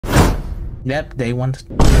Yep, day one.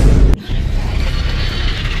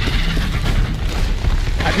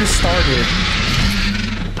 I just started.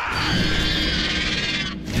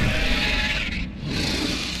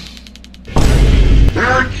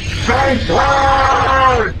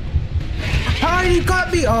 How you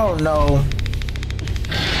got me? Oh no.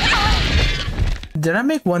 Did I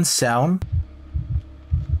make one sound?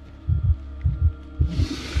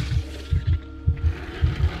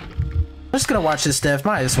 I'm just gonna watch this death,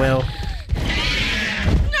 might as well.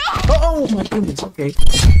 No! Oh my goodness, okay.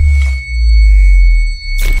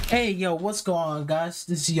 Hey yo, what's going on guys?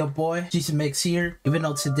 This is your boy GCMX here. Even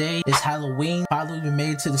though today is Halloween, finally we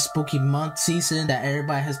made it to the spooky month season that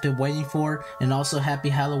everybody has been waiting for. And also happy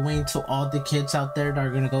Halloween to all the kids out there that are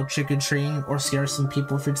gonna go trick-or-treating or scare some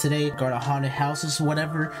people for today, go to haunted houses or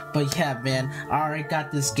whatever. But yeah man, I already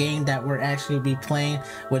got this game that we're actually be playing,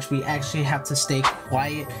 which we actually have to stay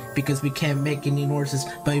quiet because we can't make any noises.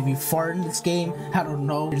 But if you fart in this game, I don't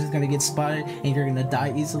know, you're just gonna get spotted and you're gonna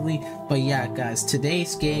die easily. But yeah guys,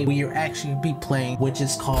 today's game we are actually be playing, which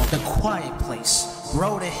is called The Quiet Place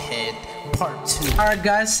Road Ahead Part 2. Alright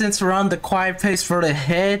guys, since we're on The Quiet Place Road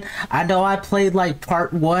Ahead, I know I played like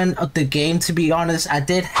part 1 of the game. To be honest, I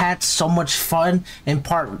did have so much fun in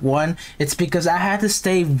part 1. It's because I had to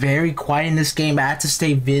stay very quiet in this game. I had to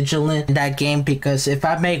stay vigilant in that game because if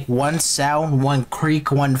I make one sound, one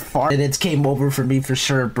creak, one fart, then it's game over for me for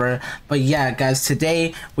sure, bruh. But yeah guys,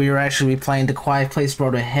 today we are actually playing The Quiet Place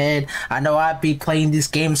Road Ahead. I know I'd be playing this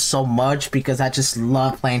game so much because I just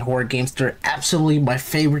love playing horror games. They're absolutely my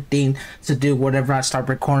favorite thing to do whenever I start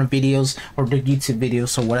recording videos or the YouTube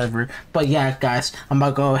videos or whatever. But yeah guys, I'm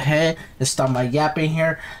gonna go ahead and start my yapping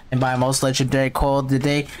here and my most legendary quote of the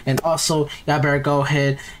day. And also y'all better go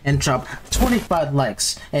ahead and drop 25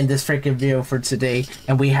 likes in this freaking video for today,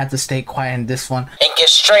 and we have to stay quiet in this one and get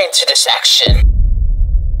straight into this action.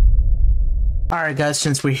 Alright guys,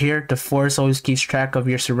 since we're here, the forest always keeps track of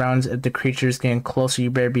your surroundings. If the creature is getting closer,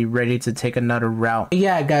 you better be ready to take another route. But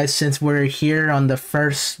yeah guys, since we're here on the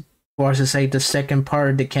first, or to say the second part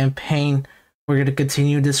of the campaign, we're gonna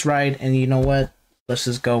continue this ride, and you know what? Let's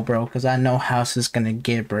just go, bro, because I know how this is gonna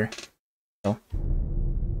get, bro. So,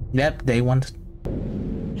 yep, day one.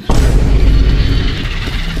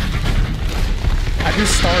 I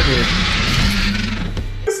just started.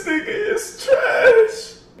 This nigga is trash.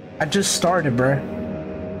 I just started, bro.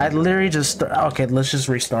 I literally just okay, let's just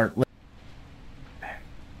restart.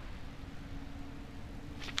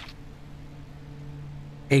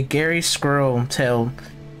 A Gary Squirrel tail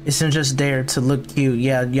isn't just there to look cute.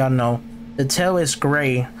 Yeah, y'all know. The tail is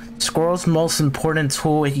gray. Squirrel's most important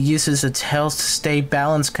tool. It uses the tails to stay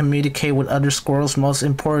balanced, communicate with other squirrels, most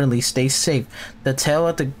importantly, stay safe. The tail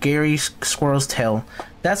of the Gary Squirrel's tail.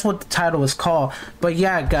 That's what the title is called. But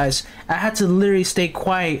yeah, guys, I had to literally stay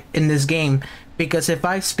quiet in this game because if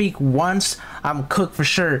I speak once, I'm cooked for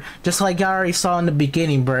sure. Just like y'all already saw in the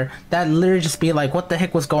beginning, bro. That literally just be like, what the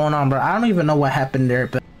heck was going on, bro? I don't even know what happened there,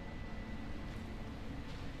 but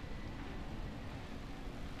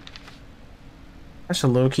that's a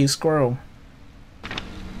low-key squirrel.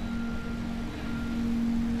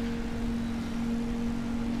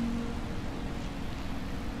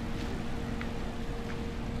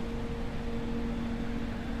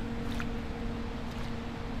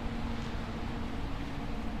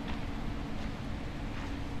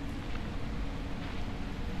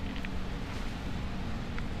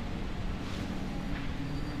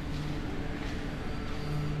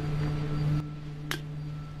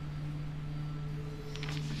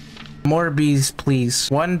 More bees, please.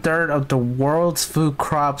 1/3 of the world's food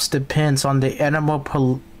crops depends on the animal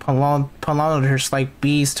pollinators like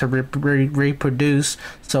bees to reproduce.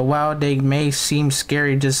 So while they may seem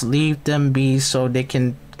scary, just leave them be so they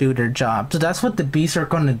can do their job. So that's what the bees are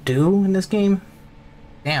gonna do in this game?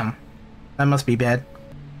 Damn. That must be bad.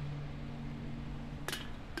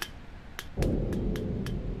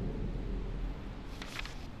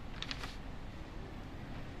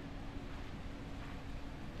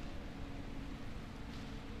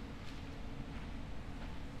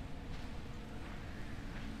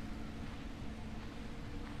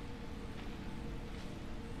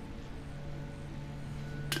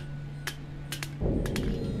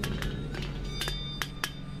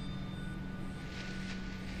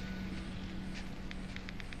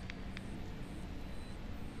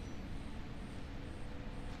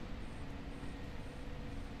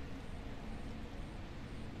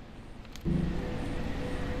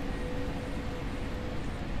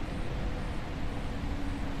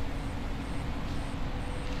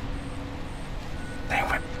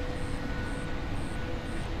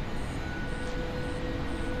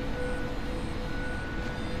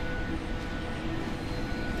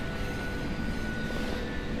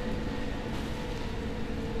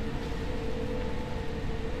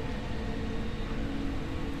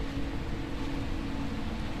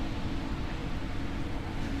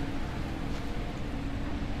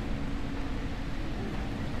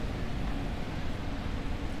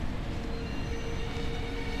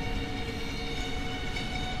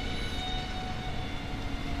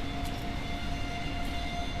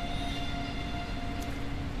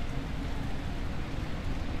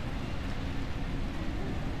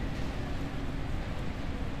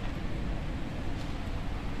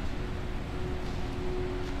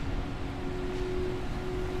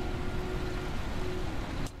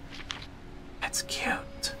 That's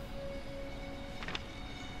cute.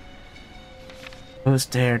 Who's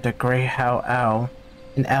there? The gray owl.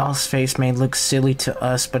 An owl's face may look silly to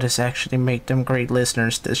us, but it's actually make them great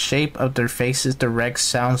listeners. The shape of their faces directs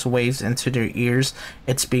sound waves into their ears.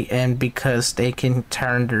 And because they can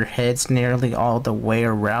turn their heads nearly all the way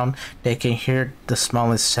around, they can hear the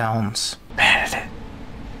smallest sounds.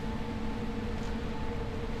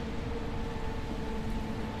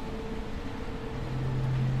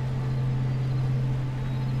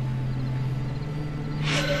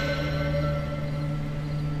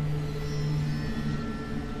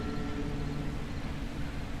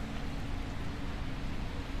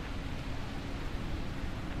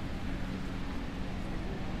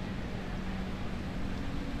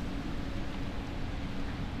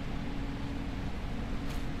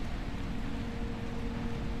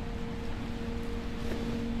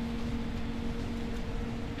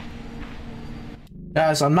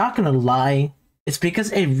 Guys, I'm not gonna lie, it's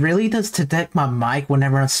because it really does detect my mic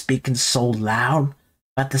whenever I'm speaking so loud.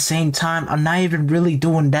 But at the same time, I'm not even really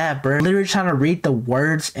doing that, bro. I'm literally trying to read the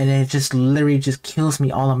words and it just literally just kills me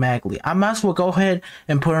automatically. I might as well go ahead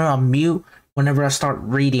and put it on mute whenever I start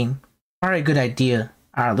reading. Alright, good idea.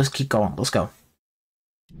 Alright, let's keep going. Let's go.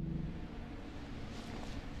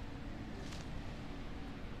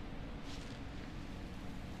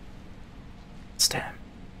 Stand.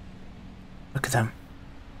 Look at them.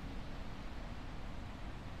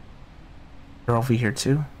 They're over here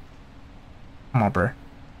too. Come on, bro.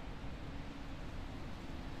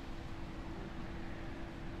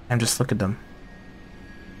 And just look at them.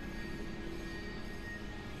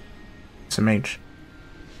 It's a mage.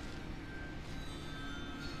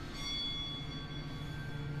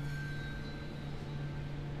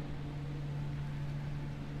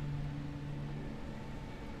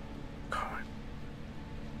 Come on.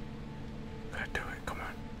 Gotta do it. Come on.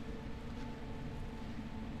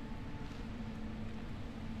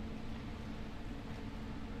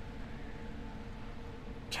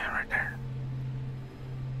 Yeah, right there.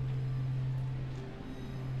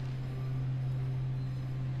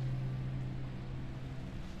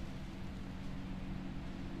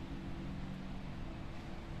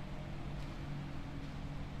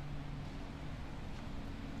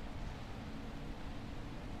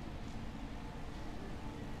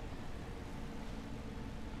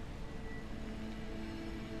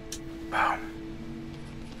 Wow.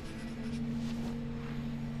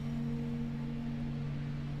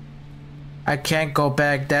 I can't go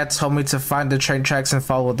back. Dad told me to find the train tracks and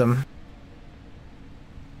follow them.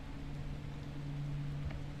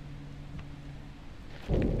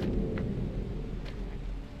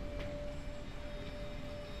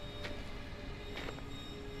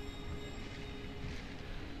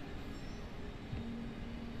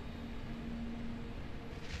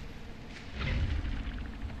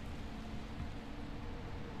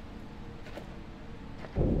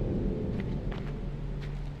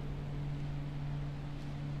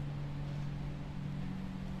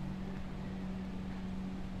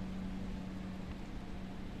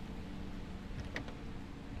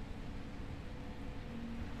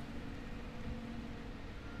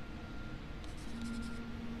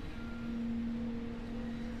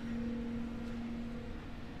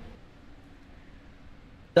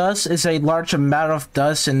 Dust is a large amount of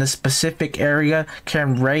dust in a specific area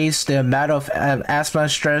can raise the amount of asthma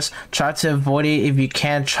stress. Try to avoid it if you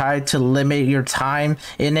can. Try to limit your time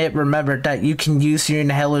in it. Remember that you can use your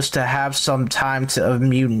inhalers to have some time to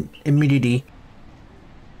immunity.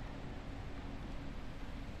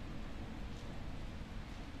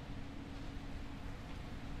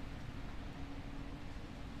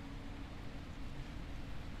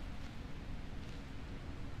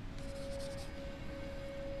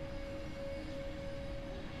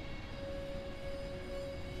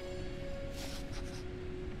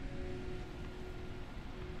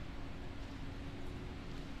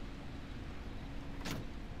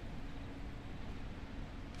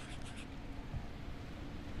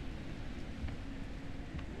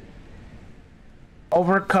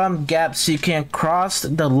 Overcome gaps. You can cross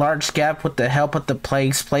the large gap with the help of the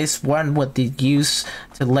planks. Place one with the use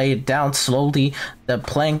to lay it down slowly. The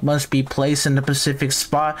plank must be placed in the specific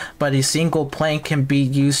spot, but a single plank can be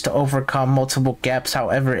used to overcome multiple gaps.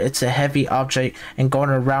 However, it's a heavy object and going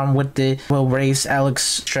around with it will raise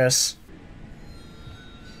Alex's stress.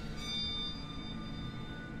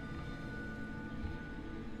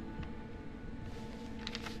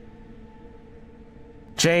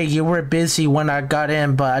 Jay, you were busy when I got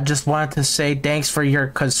in, but I just wanted to say thanks for your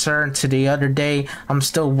concern to the other day. I'm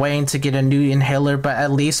still waiting to get a new inhaler, but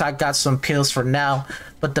at least I got some pills for now.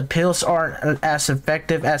 But the pills aren't as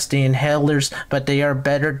effective as the inhalers, but they are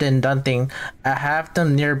better than nothing. I have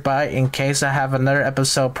them nearby in case I have another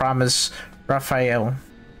episode, promise. Raphael.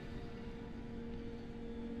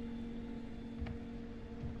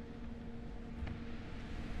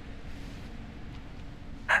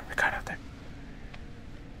 Alright, we got out there.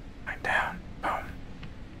 Down. Boom.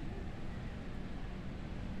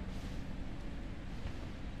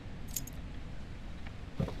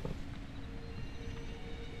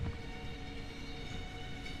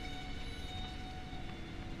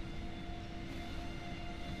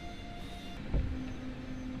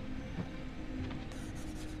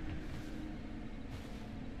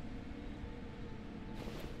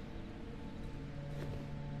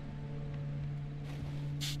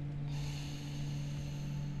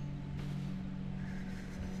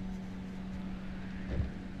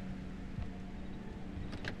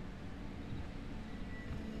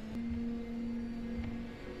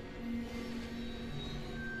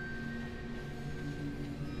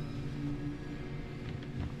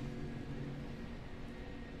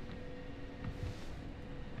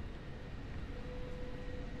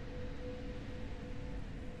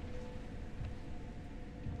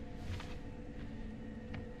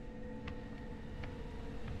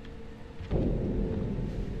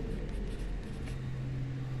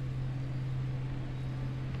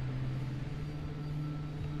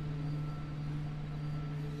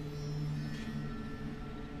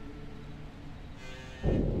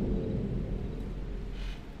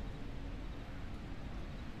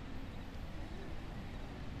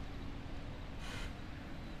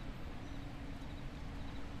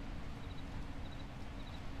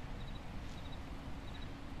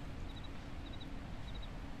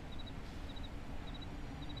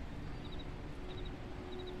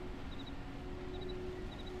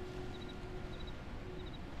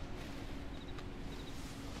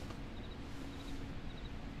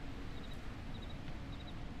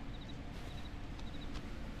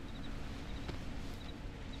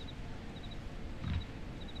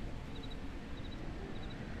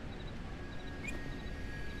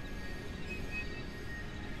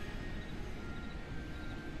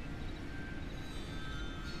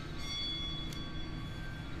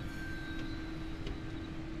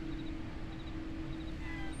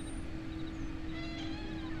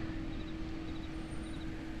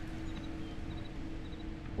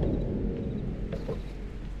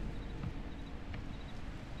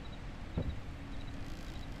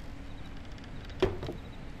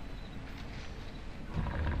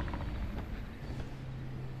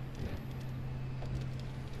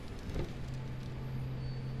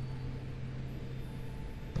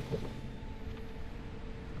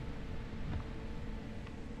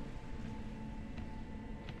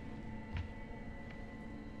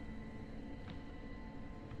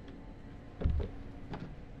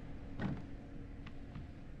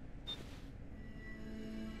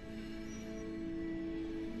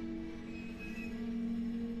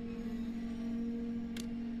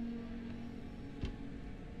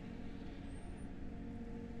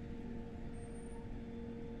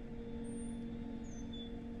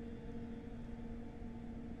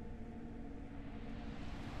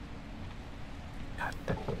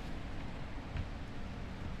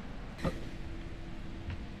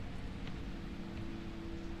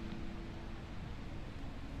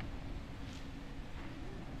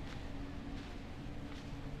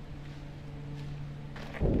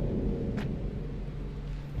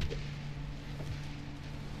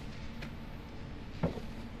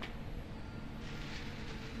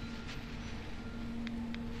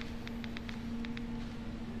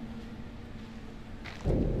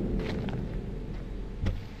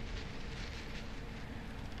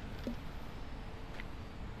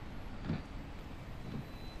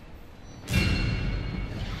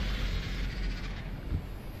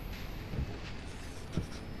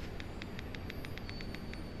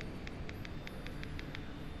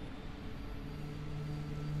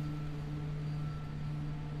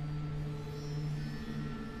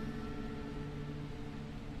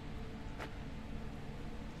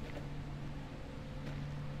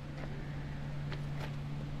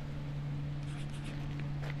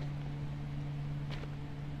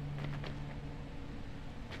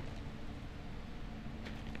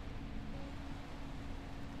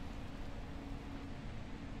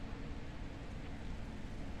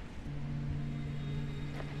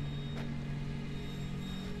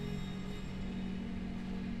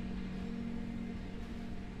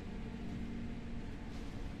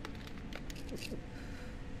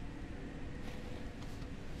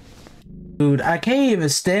 Dude, I can't even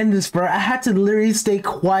stand this, bro. I had to literally stay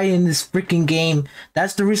quiet in this freaking game.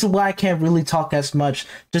 That's the reason why I can't really talk as much.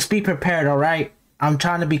 Just be prepared, alright? I'm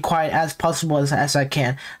trying to be quiet as possible as I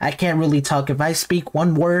can. I can't really talk. If I speak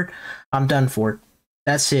one word, I'm done for it.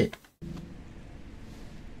 That's it.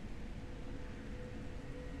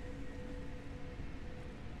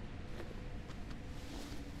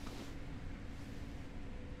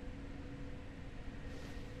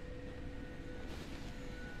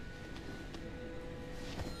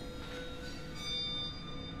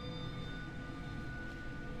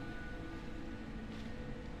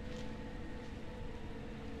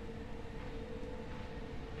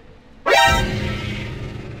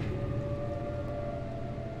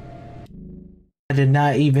 I did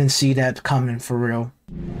not even see that coming, for real.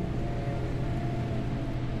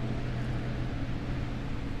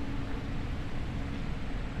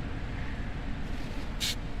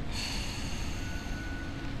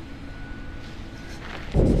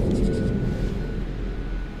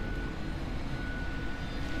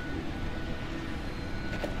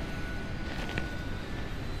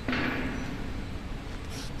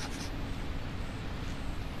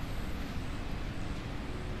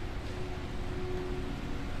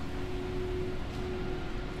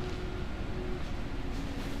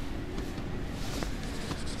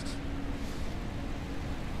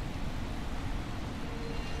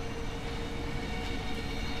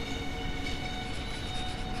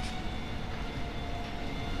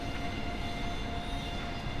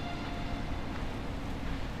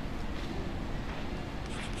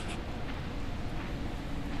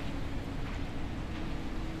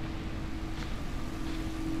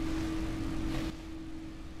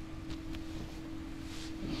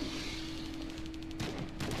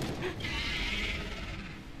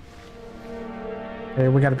 Hey,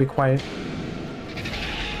 we gotta be quiet.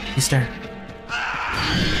 He's there.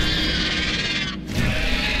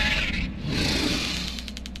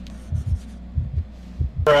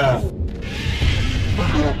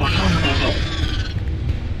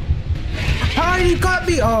 Ah, you got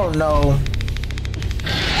me! Oh no.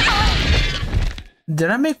 Did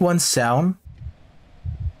I make one sound?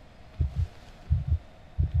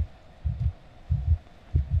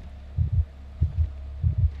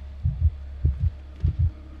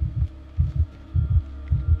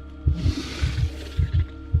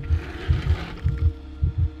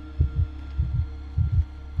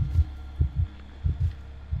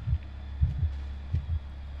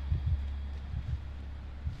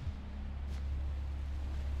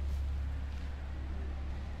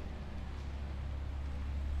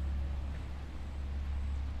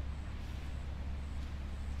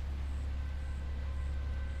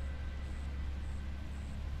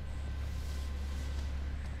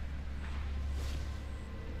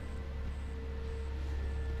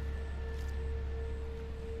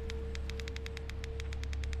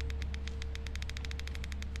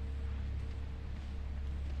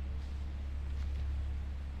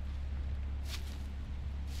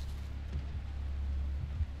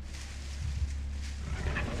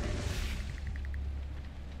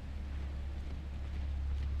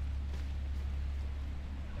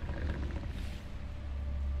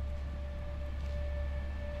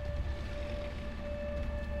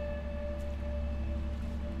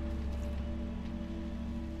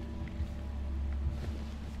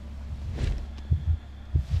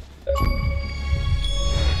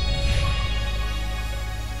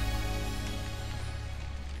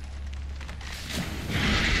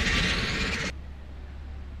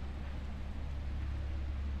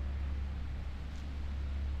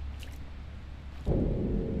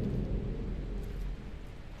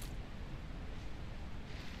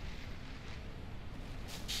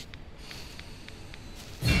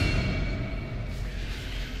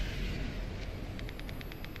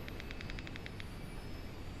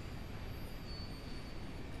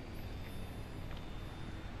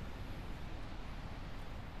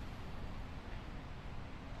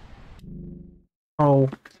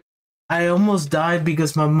 Oh, I almost died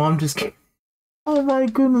because my mom just came. Oh my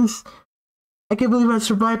goodness. I can't believe I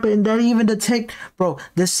survived, but that even detect, bro.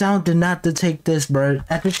 This sound did not detect this, bro.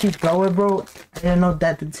 After she throw it, bro, I didn't know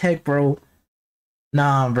that detect, bro.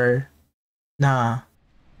 Nah, bro. Nah.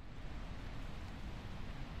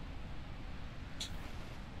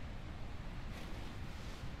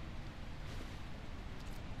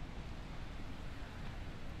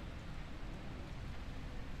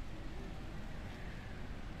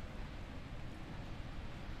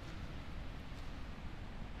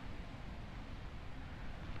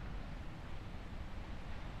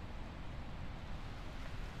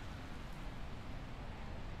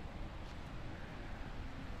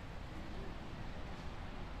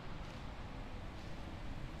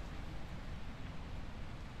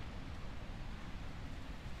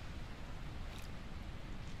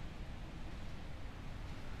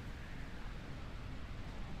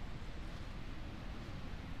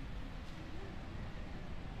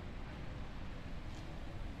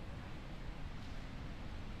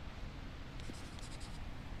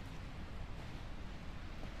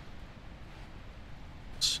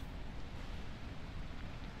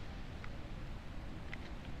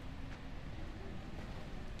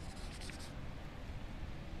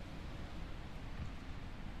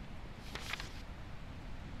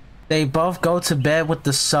 They both go to bed with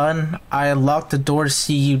the sun. I unlock the door to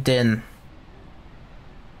see you then.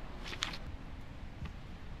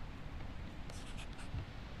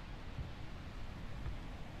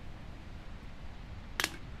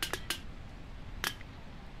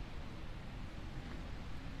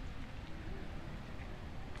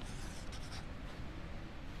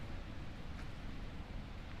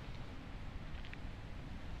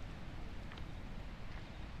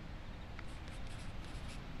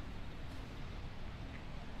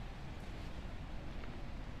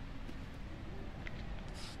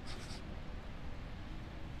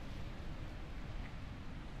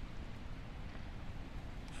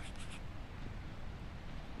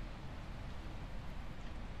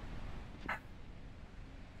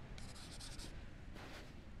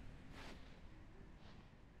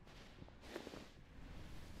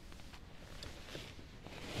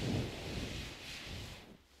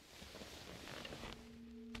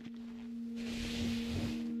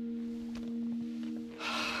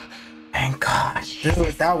 Thank God.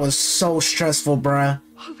 Dude, that was so stressful, bruh.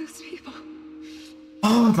 All those people.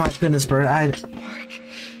 Oh my goodness, bruh. Mark.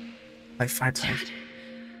 Like 5 times. Dad.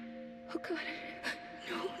 Oh God.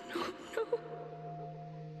 No, no, no.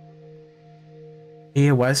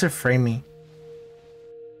 Yeah, why is it framing?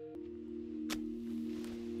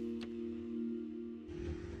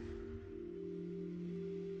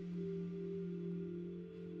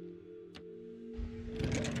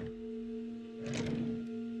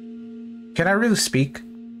 Can I really speak?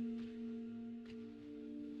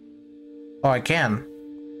 Oh, I can.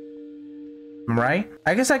 Right?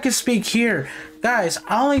 I guess I can speak here. Guys,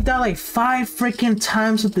 I only died like 5 freaking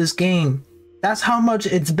times with this game. That's how much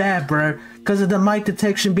it's bad, bruh. Because of the mic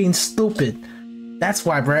detection being stupid. That's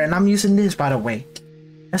why, bruh. And I'm using this, by the way.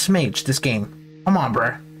 That's mage, this game. Come on,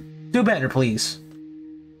 bruh. Do better, please.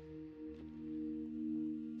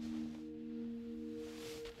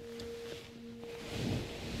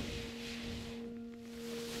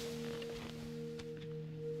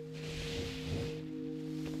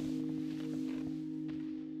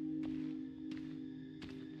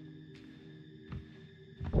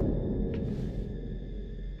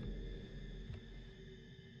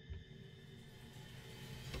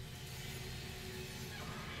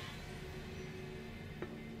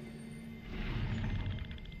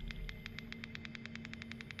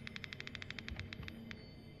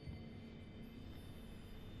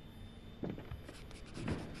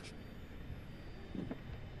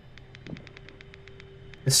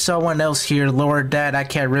 There's someone else here, Lord Dad. I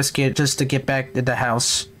can't risk it just to get back to the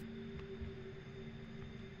house.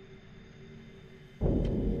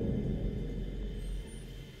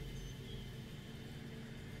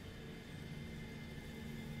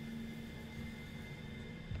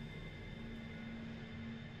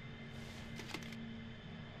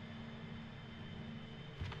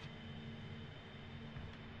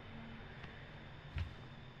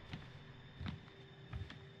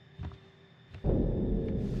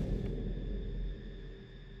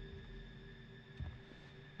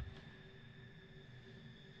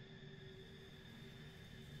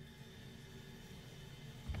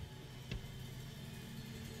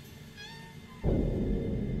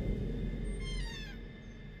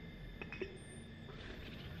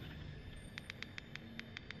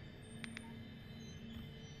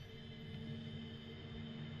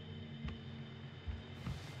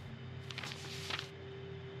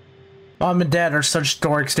 Mom and Dad are such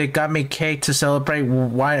dorks. They got me cake to celebrate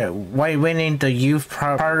while winning the youth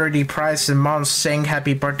priority prize, and Mom sang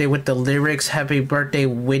happy birthday with the lyrics happy birthday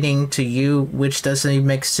winning to you, which doesn't even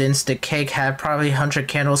make sense. The cake had probably 100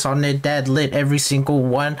 candles on it. Dad lit every single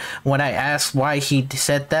one. When I asked why he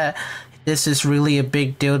said that, this is really a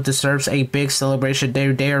big deal, deserves a big celebration. They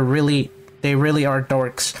really are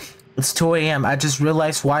dorks. It's 2 a.m. I just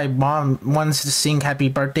realized why Mom wants to sing happy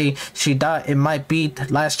birthday. She thought it might be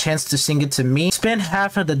the last chance to sing it to me. Spent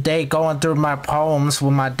half of the day going through my poems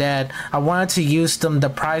with my dad. I wanted to use them, the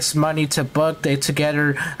prize money, to book it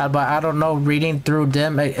together, but I don't know, reading through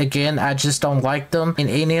them again, I just don't like them. In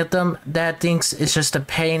any of them, Dad thinks it's just a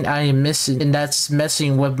pain I am missing, and that's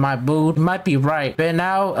messing with my mood. You might be right. Been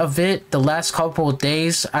out of it the last couple of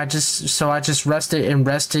days. I just rested.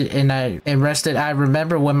 I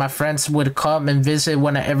remember when my friends would come and visit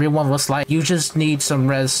when everyone was like, you just need some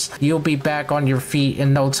rest. You'll be back on your feet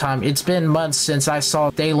in no time. It's been months since I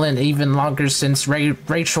saw Dalen, even longer since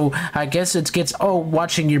Rachel. I guess it gets old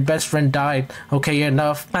watching your best friend die. Okay,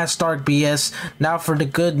 enough. I start BS. Now for the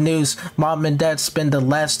good news. Mom and Dad spent the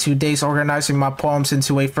last 2 days organizing my poems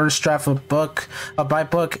into a first draft of my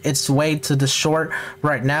book. It's way to the short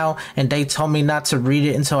right now, and they told me not to read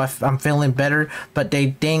it until I'm feeling better, but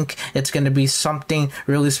they think it's gonna be something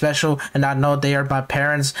really special, and I know they are my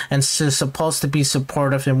parents and supposed to be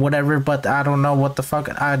supportive and whatever, but I don't know what the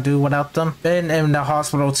fuck I do without them. Been in the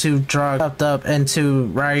hospital too, drugged up and too,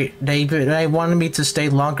 right? They wanted me to stay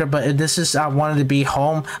longer, but this is, I wanted to be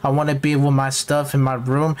home. I want to be with my stuff in my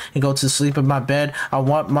room and go to sleep in my bed. I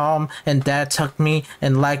want Mom and Dad tuck me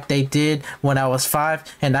and like they did when I was 5,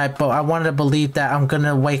 and I wanted to believe that I'm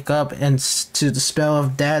gonna wake up and to the smell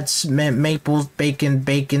of Dad's maple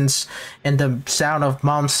bacons and the sound of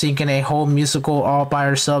Mom singing a whole musical all by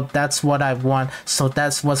herself. That's what I want, so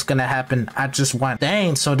that's what's gonna happen. I just want.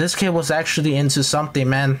 Dang, so this kid was actually into something,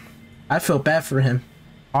 man. I feel bad for him,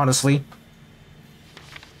 honestly.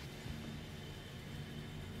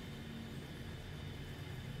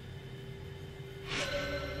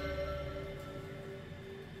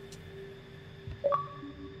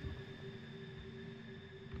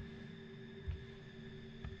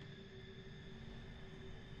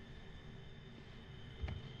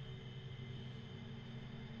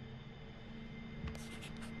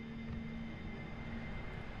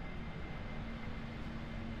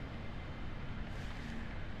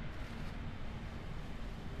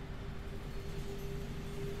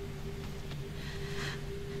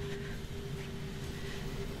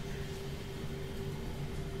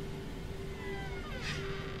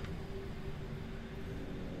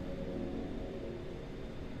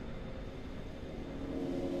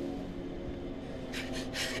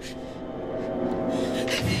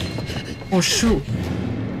 Oh shoot.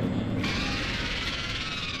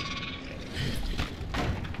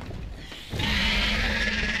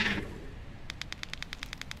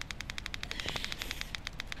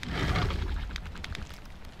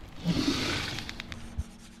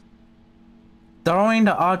 Throwing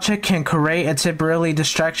the object can create a temporary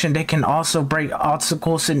distraction. They can also break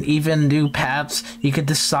obstacles and even new paths. You can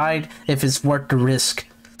decide if it's worth the risk.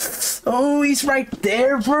 Oh, he's right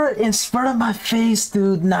there, bro, in front of my face,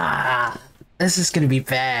 dude. Nah, this is gonna be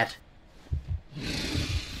bad.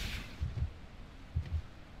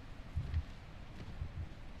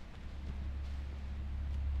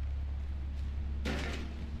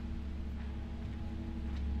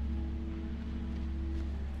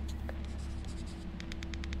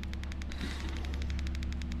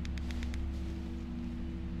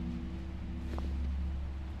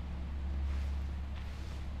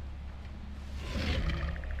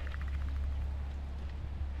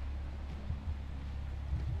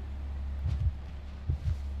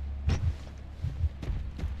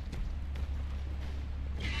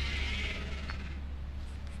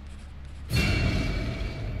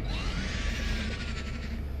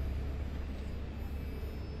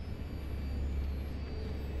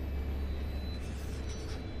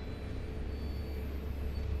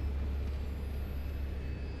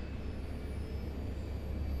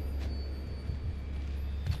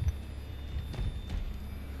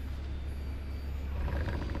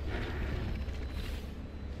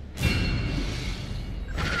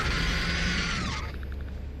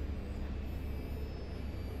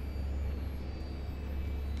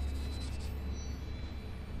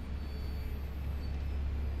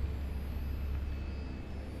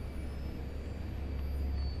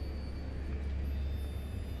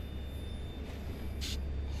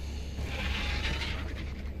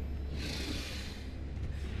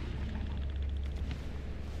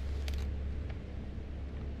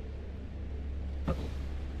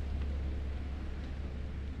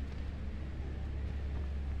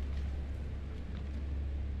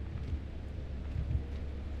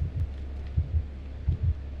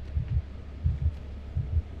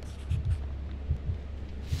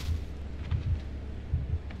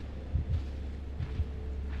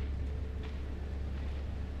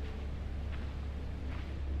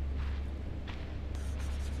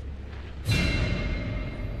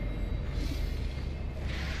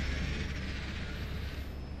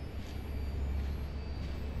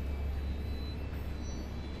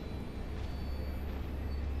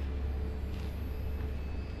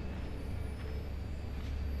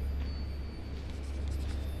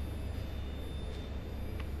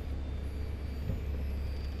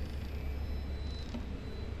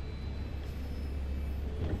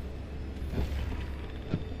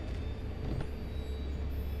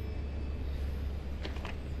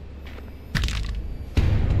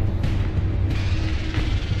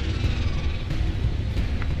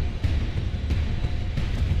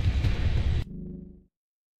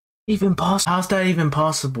 even possible? How's that even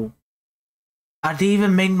possible? I didn't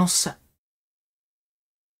even make no sound.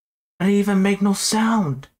 I didn't even make no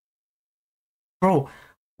sound. Bro,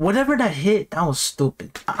 whatever that hit, that was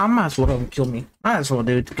stupid. I might as well have him kill me. Might as well,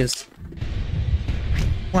 dude, because...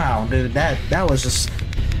 Wow, dude, that was just...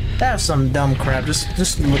 That's some dumb crap.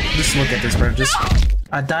 Just look at this, bro.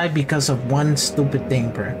 I died because of one stupid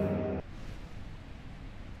thing, bro.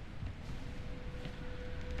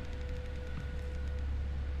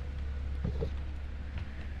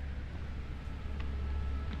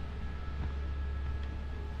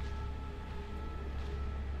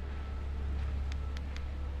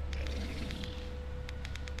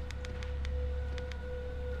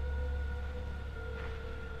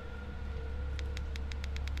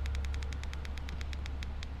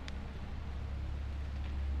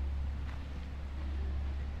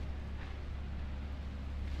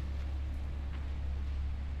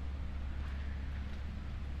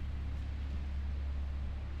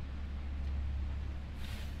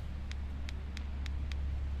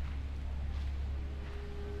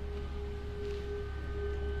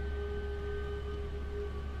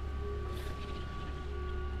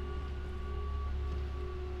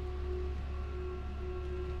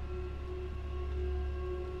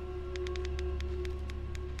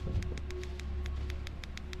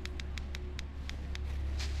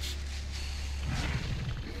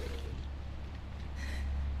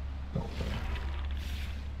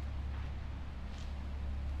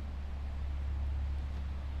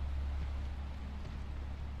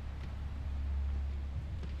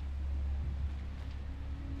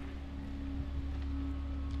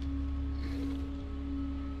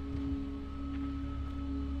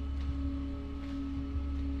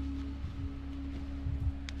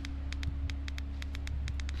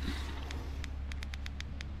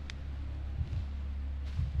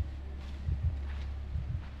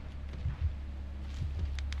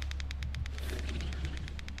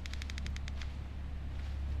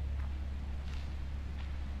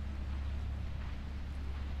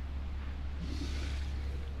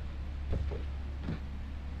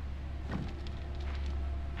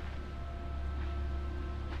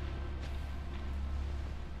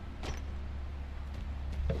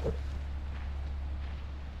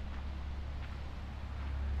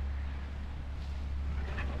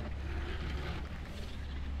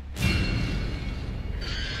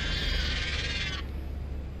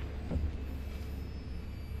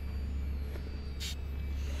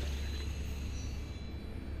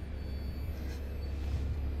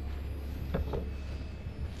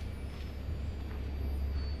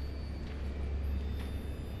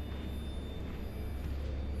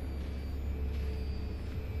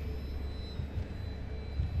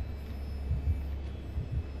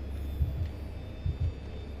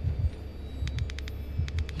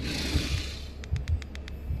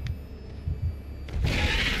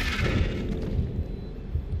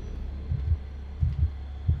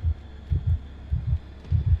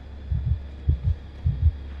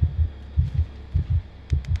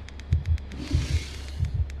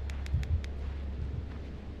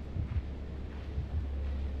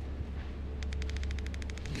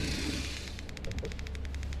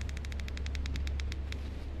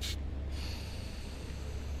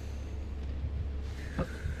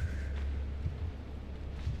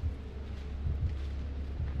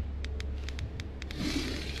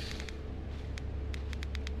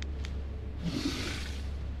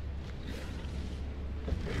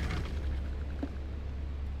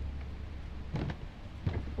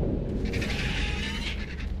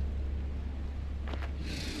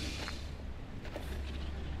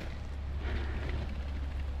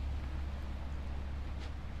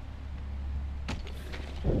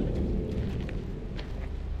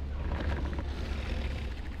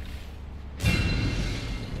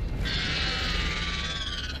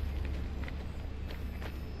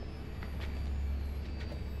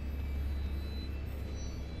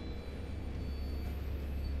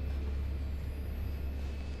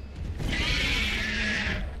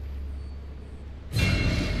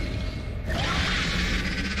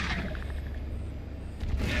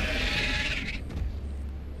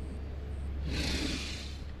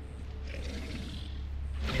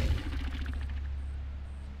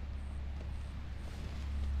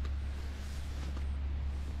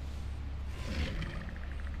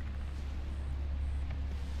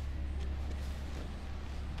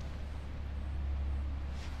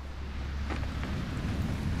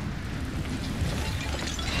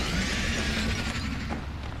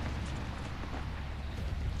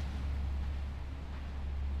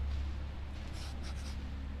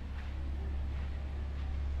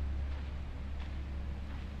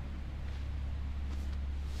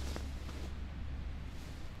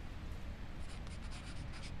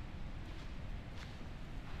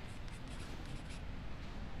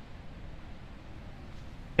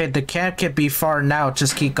 Okay, the camp can be far now.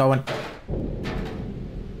 Just keep going.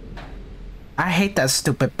 I hate that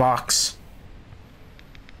stupid box.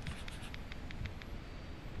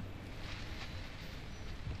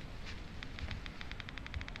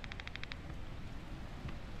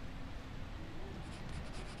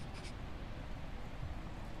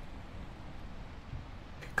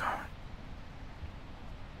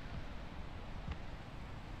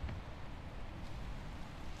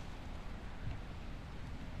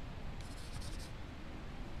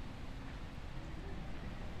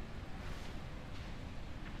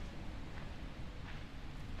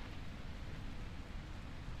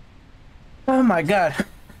 Oh my god,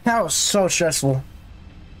 that was so stressful.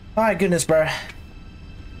 My goodness, bro.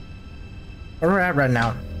 Where we're at right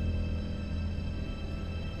now?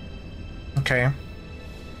 Okay.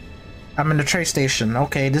 I'm in the train station.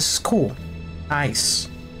 Okay, this is cool. Nice.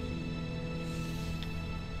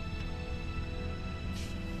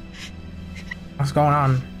 What's going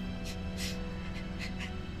on?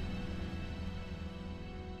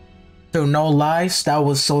 Dude, no lies, that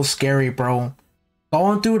was so scary, bro.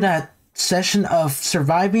 Going through that session of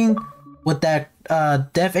surviving with that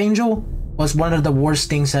death angel was one of the worst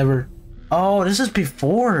things ever. Oh, this is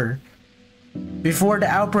before the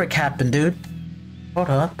outbreak happened, dude. Hold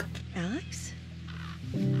up. Alex?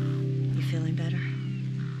 You feeling better?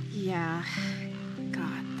 Yeah.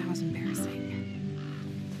 God, that was embarrassing.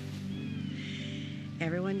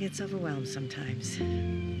 Everyone gets overwhelmed sometimes.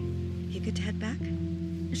 You good to head back?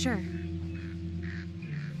 Sure.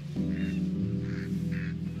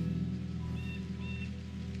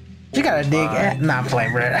 You gotta dig. Not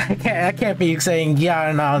playing, bro. I can't be saying yeah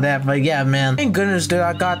and all that, but yeah, man. Thank goodness, dude,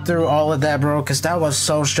 I got through all of that, bro, because that was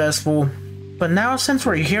so stressful. But now, since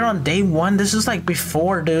we're here on day one, this is like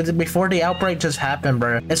before, dude, before the outbreak just happened,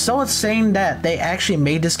 bro. It's so insane that they actually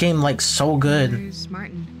made this game like so good. Where's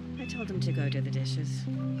Martin? I told him to go do the dishes.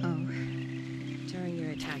 Oh, During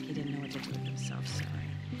your attack, he didn't know what to do with himself, so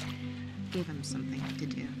gave him something to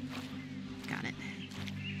do. Got it.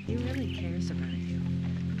 he really cares about you.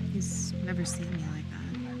 He's never seen me like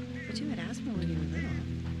that. But you had asthma when you were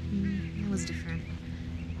little. It was different.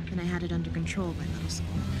 And I had it under control by middle school.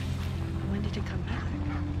 When did it come back?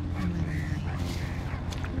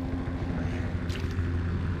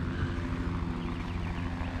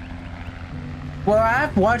 Well,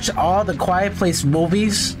 I've watched all the Quiet Place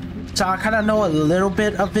movies, so I kind of know a little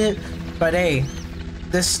bit of it. But hey,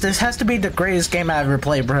 this has to be the greatest game I ever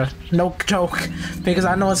played, bro. No joke, because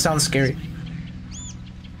I know it sounds scary.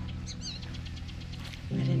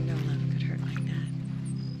 I didn't know love could hurt like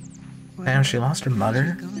that. Damn, she lost her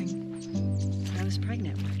mother. I was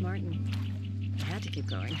pregnant with Martin. I had to keep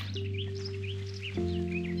going.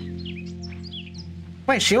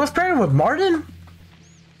 Wait, she was pregnant with Martin?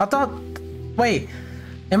 I thought. Wait,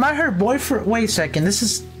 am I her boyfriend? Wait a second. This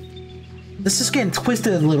is getting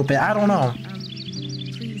twisted a little bit. I don't know.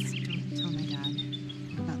 Please don't tell my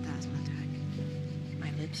dad about the asthma attack.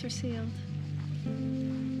 My lips are sealed.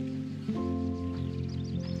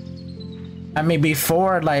 I mean,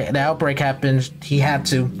 before like the outbreak happened, he had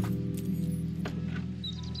to.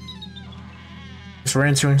 Just we're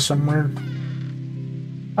entering somewhere.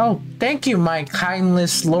 Oh, thank you, my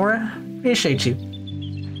kindness, Laura. Appreciate you.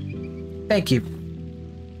 Thank you.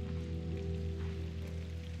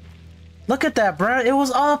 Look at that, bro. It was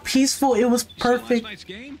all peaceful. It was perfect. Last night's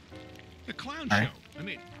game? The clown All right. show. I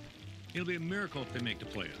mean, it'll be a miracle if they make the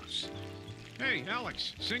playoffs. Hey,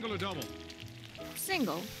 Alex, single or double?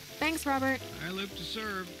 Single. Thanks, Robert. I live to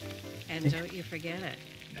serve. And don't you forget it.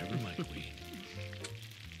 Never likely.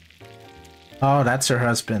 Oh, that's her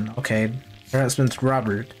husband. Okay, her husband's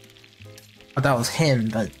Robert. I thought it was him,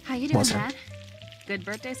 but How you doing, wasn't. Dad? Good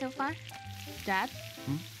birthday so far? Dad?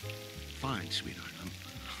 Fine, sweetheart. I'm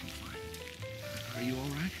fine. Are you all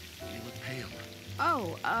right? You look pale.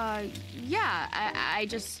 Oh, yeah. I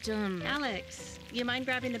just, Alex, you mind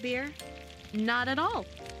grabbing the beer? not at all.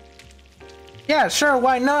 Yeah, sure.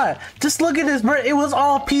 Why not? Just look at this, bro. It was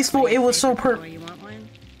all peaceful. It was so Or perfect. you want one?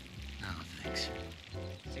 No, thanks.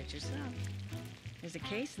 Suit yourself. There's a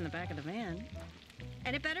case in the back of the van.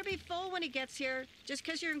 And it better be full when he gets here. Just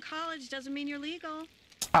because you're in college doesn't mean you're legal.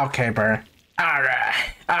 Okay, bro. All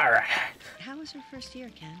right. All right. How was your first year,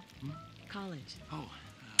 Ken? College. Oh,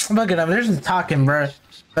 Look at them. They're just talking, bro.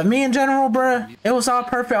 But me in general, bro, it was all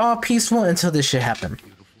perfect, all peaceful until this shit happened.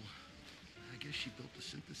 beautiful. I guess she built a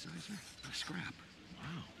synthesizer? A scrap.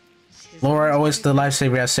 Wow. Laura always the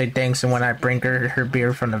lifesaver. I say thanks, and when I bring her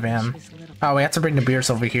beer from the van. Oh, we have to bring the beers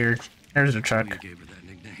over here. There's the truck. You gave her that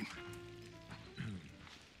nickname.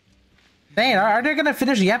 Dang, are they gonna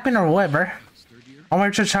finish yapping or what, bro? Third year?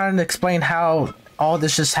 I'm just trying to explain how all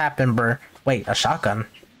this just happened, bro. Wait, a shotgun.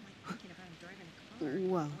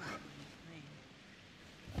 Whoa.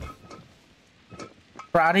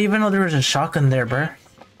 Bro, I didn't even know there was a shotgun there, bro.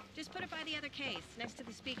 Just put it by the other case, next to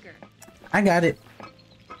the speaker. I got it.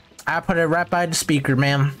 I put it right by the speaker,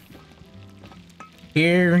 ma'am.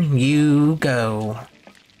 Here you go.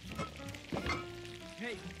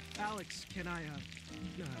 Hey, Alex, can I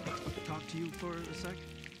talk to you for a sec?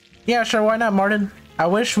 Yeah, sure, why not, Martin? I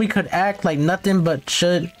wish we could act like nothing but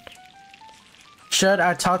should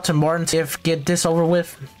I talk to Martin if get this over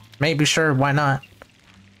with? Maybe, sure, why not?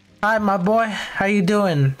 Hi, my boy. How you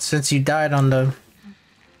doing since you died on the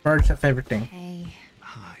verge of everything? Hey,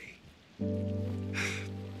 Hi.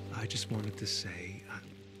 I just wanted to say,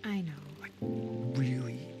 I know. I'm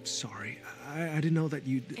really sorry. I didn't know that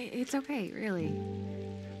you'd... It's okay, really.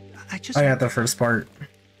 I just... I got the first part.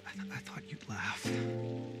 I thought you'd laugh.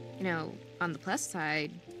 You know, on the plus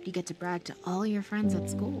side, you get to brag to all your friends at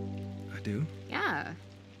school. I do? Yeah.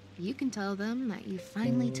 You can tell them that you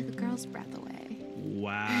finally took a girl's breath away.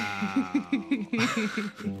 Wow.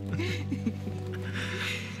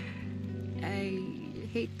 I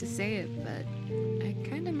hate to say it, but I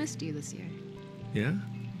kind of missed you this year. Yeah?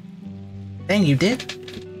 Dang, you did?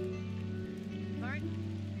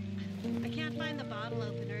 Martin, I can't find the bottle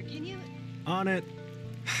opener. Can you? On it.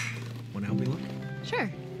 Wanna help me look?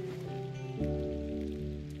 Sure.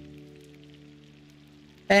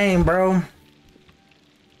 Dang, bro.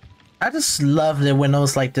 I just loved it when it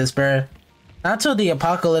was like this, bro. Not till the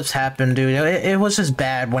apocalypse happened, dude. It was just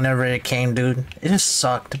bad whenever it came, dude. It just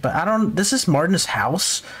sucked. But I don't... This is Martin's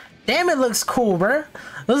house? Damn, it looks cool, bro. It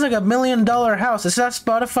looks like $1 million house. Is that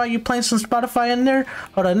Spotify? You playing some Spotify in there?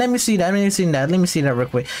 Hold on, let me see that. Let me see that real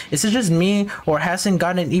quick. Is it just me, or hasn't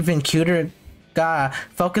gotten even cuter? Gah.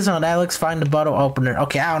 Focus on Alex, find the bottle opener.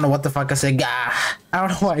 Okay, I don't know what the fuck I said. Gah. I don't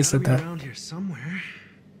know why I said that. Around here somewhere.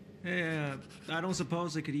 Hey, I don't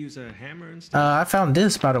suppose I could use a hammer and stuff? I found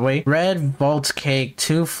this, by the way. Red Vault Cake,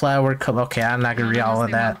 2 flour cup. Okay, I'm not gonna read all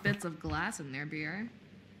of that. Bits of glass in their beer.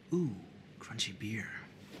 Ooh, crunchy beer.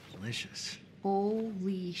 Delicious.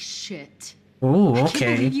 Holy shit. Ooh, I can't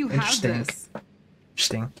okay. believe you have Interesting. this.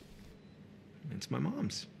 Interesting. It's my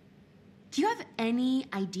mom's. Do you have any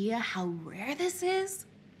idea how rare this is?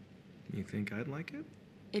 You think I'd like it?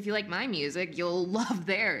 If you like my music, you'll love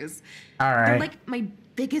theirs. All They're right. like my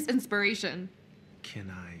biggest inspiration. Can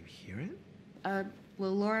I hear it?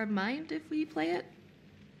 Will Laura mind if we play it?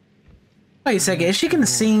 Wait a second. Is she gonna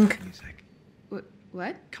sing? Music.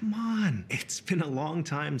 What? Come on. It's been a long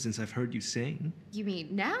time since I've heard you sing. You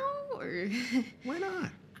mean now, or? Why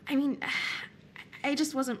not? I mean, I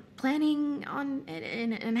just wasn't planning on it,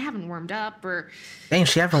 and I haven't warmed up, or... Dang,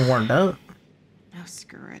 she haven't warmed up. Oh,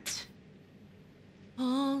 screw it.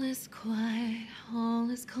 All is quiet, all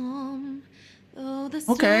is calm, though the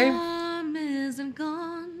storm isn't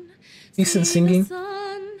gone. Decent See singing. the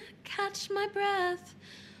sun catch my breath.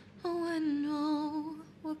 Oh, I know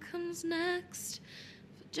what comes next.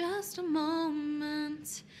 For just a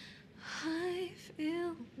moment, I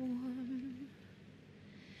feel warm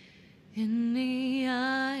in the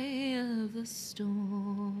eye of the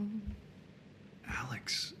storm.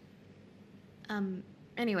 Alex.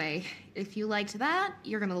 Anyway, if you liked that,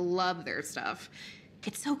 you're gonna love their stuff.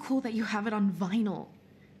 It's so cool that you have it on vinyl.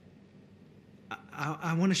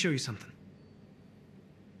 I want to show you something.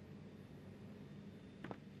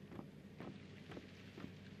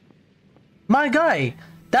 My guy,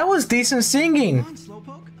 that was decent singing. Come on,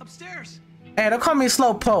 Slowpoke. Upstairs. Hey, don't call me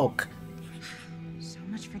Slowpoke. So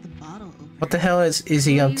much for the bottle opener. What the hell is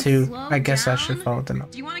he Will up you to? slow I guess I should down? follow the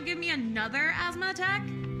note. Do you want to give me another asthma attack?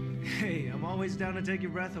 Hey, I'm always down to take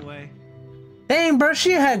your breath away. Dang, bro,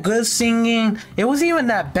 she had good singing. It wasn't even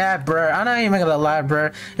that bad, bro. I'm not even gonna lie,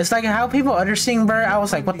 bro. It's like how people other sing, bro. I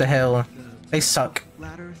was like, what the hell? They suck.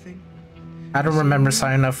 Ladder thing? I don't remember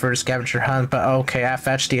signing up for a scavenger hunt, but okay, I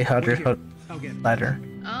fetched the other I'll get it. letter.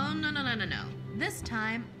 Oh, no. This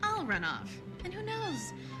time, I'll run off. And who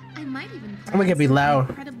knows? I might even... I'm gonna be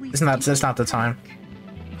loud. It's not the time.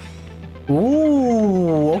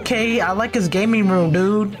 Ooh, okay. I like his gaming room,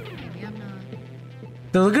 dude. Maybe I'm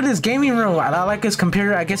not. Dude, look at his gaming room. I like his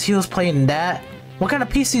computer. I guess he was playing that. What kind of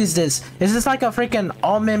PC is this? Is this like a freaking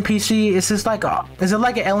Allman PC? Is this like a... Is it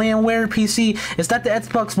like an Alienware PC? Is that the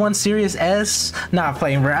Xbox One Series S? Nah, I'm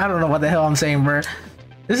playing, bro. I don't know what the hell I'm saying, bro.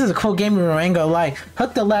 This is a cool gaming room, I ain't gonna lie.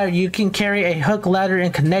 Hook the ladder. You can carry a hook ladder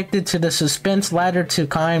and connect it to the suspense ladder to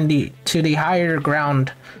climb to the higher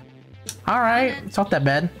ground. Alright, it's not that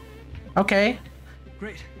bad. Okay.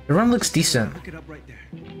 Great. The room looks decent. Look it up right there.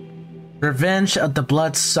 Revenge of the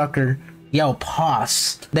Bloodsucker. Yo,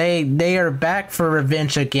 pause. They are back for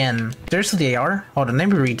revenge again. Seriously, they are? Hold on, let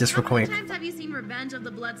me read this real quick. How many times have you seen Revenge of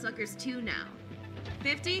the Bloodsuckers 2 now?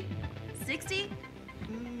 50? 60?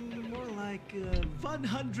 More like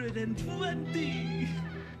 120.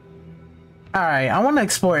 Alright, I want to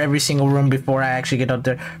explore every single room before I actually get up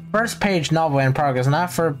there. First page, novel in progress.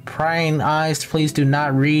 Not for prying eyes. Please do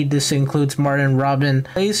not read. This includes Martin Robin.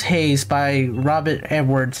 Blaze Haze by Robert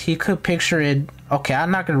Edwards. He could picture it. Okay,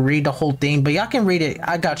 I'm not going to read the whole thing, but y'all can read it.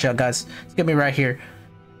 I got y'all, guys. It's going to be right here.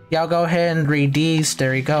 Y'all go ahead and read these.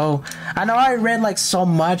 There you go. I know I read like so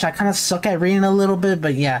much. I kind of suck at reading a little bit,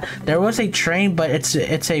 but yeah, there was a train, but it's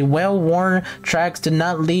a well-worn tracks did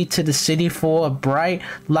not lead to the city full of bright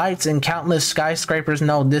lights and countless skyscrapers.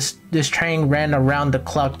 No, this train ran around the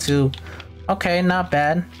clock too. Okay, not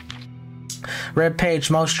bad. Red page.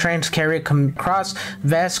 Most trains carry across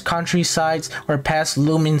vast countrysides or past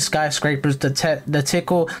looming skyscrapers that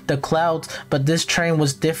tickle the clouds, but this train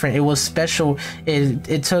was different. It was special.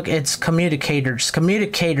 It took its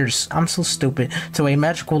communicators, I'm so stupid, to a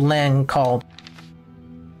magical land called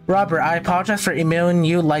Robert. I apologize for emailing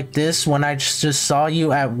you like this when I just saw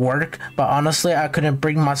you at work, but honestly I couldn't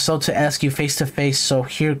bring myself to ask you face to face, so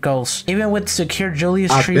here goes. Even with secure,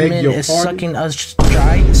 Julius' treatment is sucking us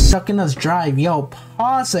dry. Yo,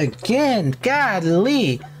 pause again.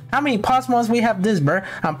 Godly. How many pause modes we have this, bro?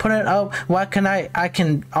 I'm putting it up. What can I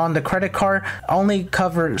can on the credit card only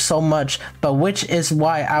cover so much, but which is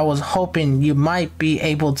why I was hoping you might be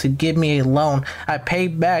able to give me a loan. I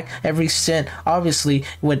paid back every cent, obviously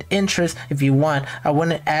with interest if you want. I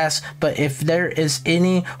wouldn't ask, but if there is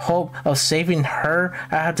any hope of saving her,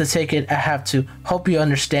 I have to take it. I have to. Hope you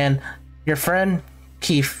understand. Your friend,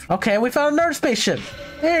 Keith. Okay, we found another spaceship.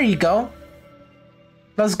 There you go.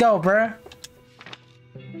 Let's go, bruh.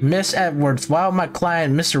 Miss Edwards, while my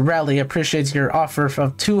client, Mr. Raleigh, appreciates your offer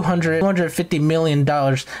of $250 million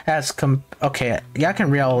as okay, y'all can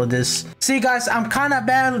read all of this. See, guys, I'm kind of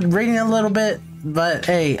bad reading a little bit, but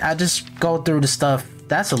hey, I just go through the stuff.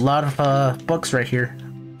 That's a lot of books right here.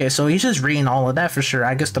 Okay, so he's just reading all of that for sure.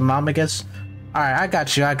 I guess the mom, I guess. All right, I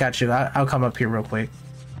got you. I'll come up here real quick.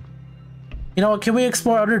 You know what? Can we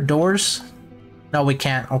explore other doors? No, we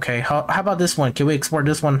can't. Okay, how about this one? Can we explore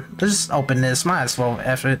this one? Let's just open this. Might as well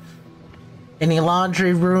F it. Any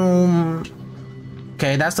laundry room?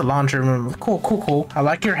 Okay, that's the laundry room. Cool. I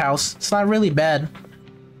like your house. It's not really bad.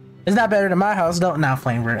 It's not better than my house. Not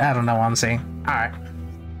flavor. I don't know what I'm saying. Alright.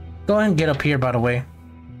 Go ahead and get up here, by the way.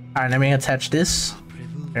 Alright, let me attach this.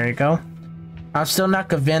 There you go. I'm still not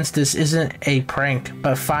convinced this isn't a prank,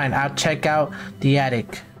 but fine. I'll check out the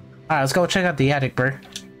attic. Alright, let's go check out the attic, bro.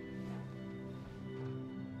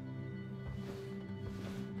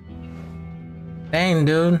 Dang,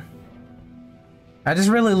 dude. I just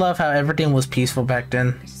really love how everything was peaceful back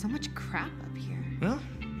then. There's so much crap up here. Well,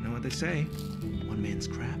 you know what they say. One man's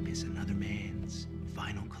crap is another man's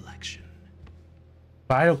vinyl collection.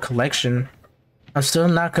 Vinyl collection? I'm still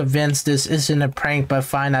not convinced this isn't a prank, but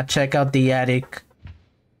fine, I'll check out the attic.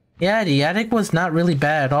 Yeah, the attic was not really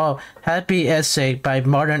bad at all. Happy essay by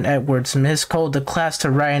Martin Edwards. Miss called the class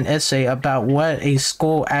to write an essay about what a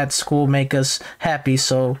school at school make us happy,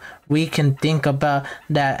 so we can think about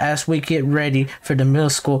that as we get ready for the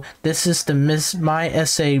middle school. This is my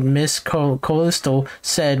essay. Miss Callisto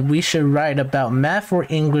said we should write about math or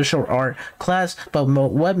English or art class, but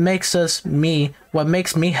what makes me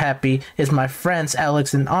happy is my friends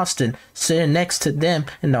Alex and Austin, sitting next to them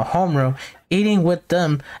in the homeroom, eating with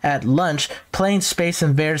them at lunch, playing Space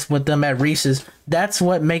Invaders with them at recess. That's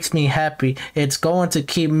what makes me happy. It's going to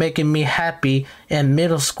keep making me happy in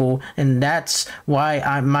middle school, and that's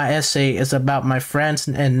why my essay is about my friends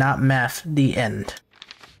and not math. The end.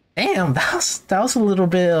 Damn, that was a little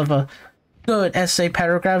bit of a good essay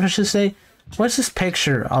paragraph, I should say. What's this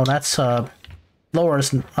picture? Oh, that's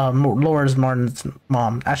Laura's Martin's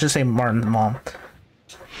mom. I should say Martin's mom.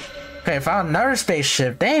 Okay, found another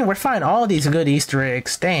spaceship. Dang, we're finding all these good Easter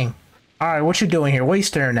eggs. Dang. Alright, what you doing here? What you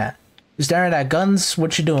staring at? You staring at guns?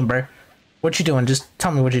 What you doing, bro? What you doing? Just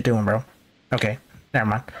tell me what you doing, bro. Okay, never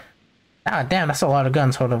mind. Ah, damn, that's a lot of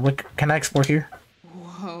guns. Hold on, can I explore here?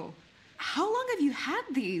 Whoa. How long have you had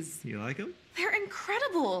these? You like them? They're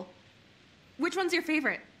incredible. Which one's your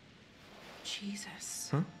favorite? Jesus.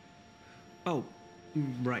 Huh? Oh,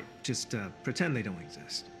 right. Just pretend they don't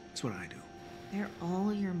exist. That's what I do. They're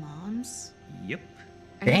all your mom's? Yep.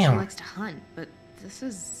 I know Damn. she likes to hunt, but this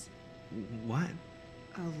is What?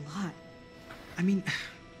 a lot. I mean,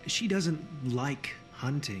 she doesn't like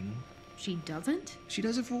hunting. She doesn't? She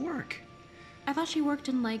does it for work. I thought she worked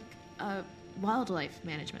in, like, wildlife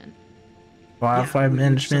management. Wildlife which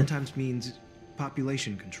management. sometimes means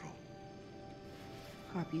population control.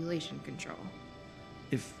 population control.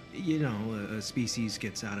 If, you know, a species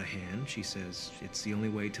gets out of hand, she says it's the only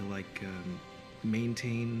way to, like,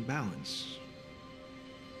 maintain balance.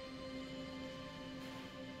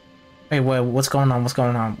 Hey, what's going on? What's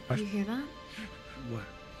going on? What? You hear that? What?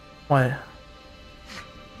 What?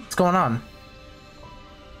 What's going on?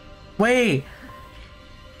 Wait!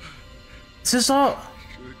 Is this all?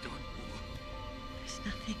 There's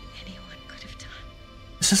nothing anyone could have done.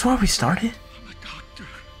 Is this where we started? I'm a doctor.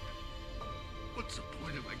 What's the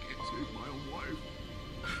point if I can't save my own wife?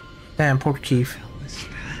 Damn, poor Keith. What is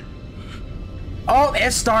that? Oh,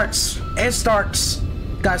 it starts! It starts!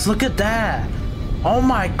 Guys, look at that! Oh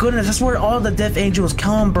my goodness, that's where all the Death Angels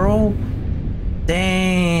come, bro!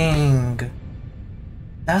 Dang!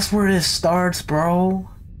 That's where it starts, bro!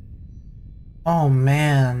 Oh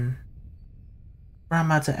man. I'm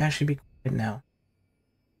about to actually be quiet now.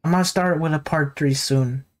 I'm gonna start with a part 3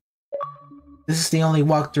 soon. This is the only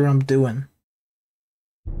walkthrough I'm doing.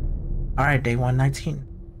 Alright, day 119.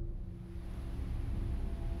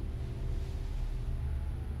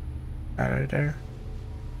 Right there.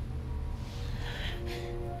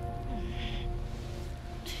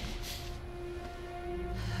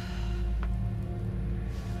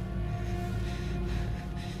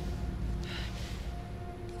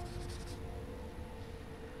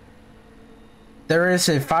 There is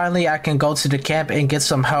it. Finally, I can go to the camp and get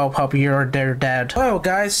some help your their dad. Well,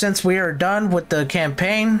 guys, since we are done with the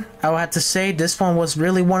campaign, I would have to say this one was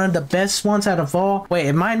really one of the best ones out of all. Wait,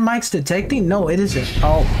 am my mic's detecting? No, it isn't.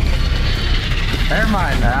 Oh. Never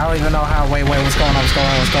mind. I don't even know how. Wait, what's going on? What's going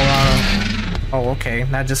on? What's going on? Oh, okay.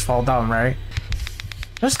 That just fall down, right?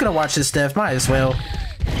 I'm just gonna watch this death. Might as well.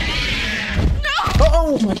 No!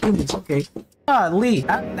 Oh my goodness. Okay. Lee,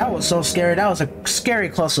 that was so scary. That was a scary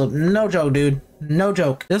close-up. No joke, dude. No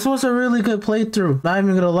joke. This was a really good playthrough. Not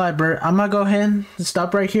even gonna lie, bro. I'm gonna go ahead and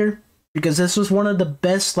stop right here because this was one of the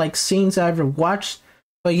best like scenes I ever watched.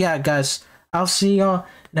 But yeah, guys, I'll see y'all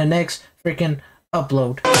in the next freaking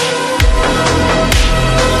upload.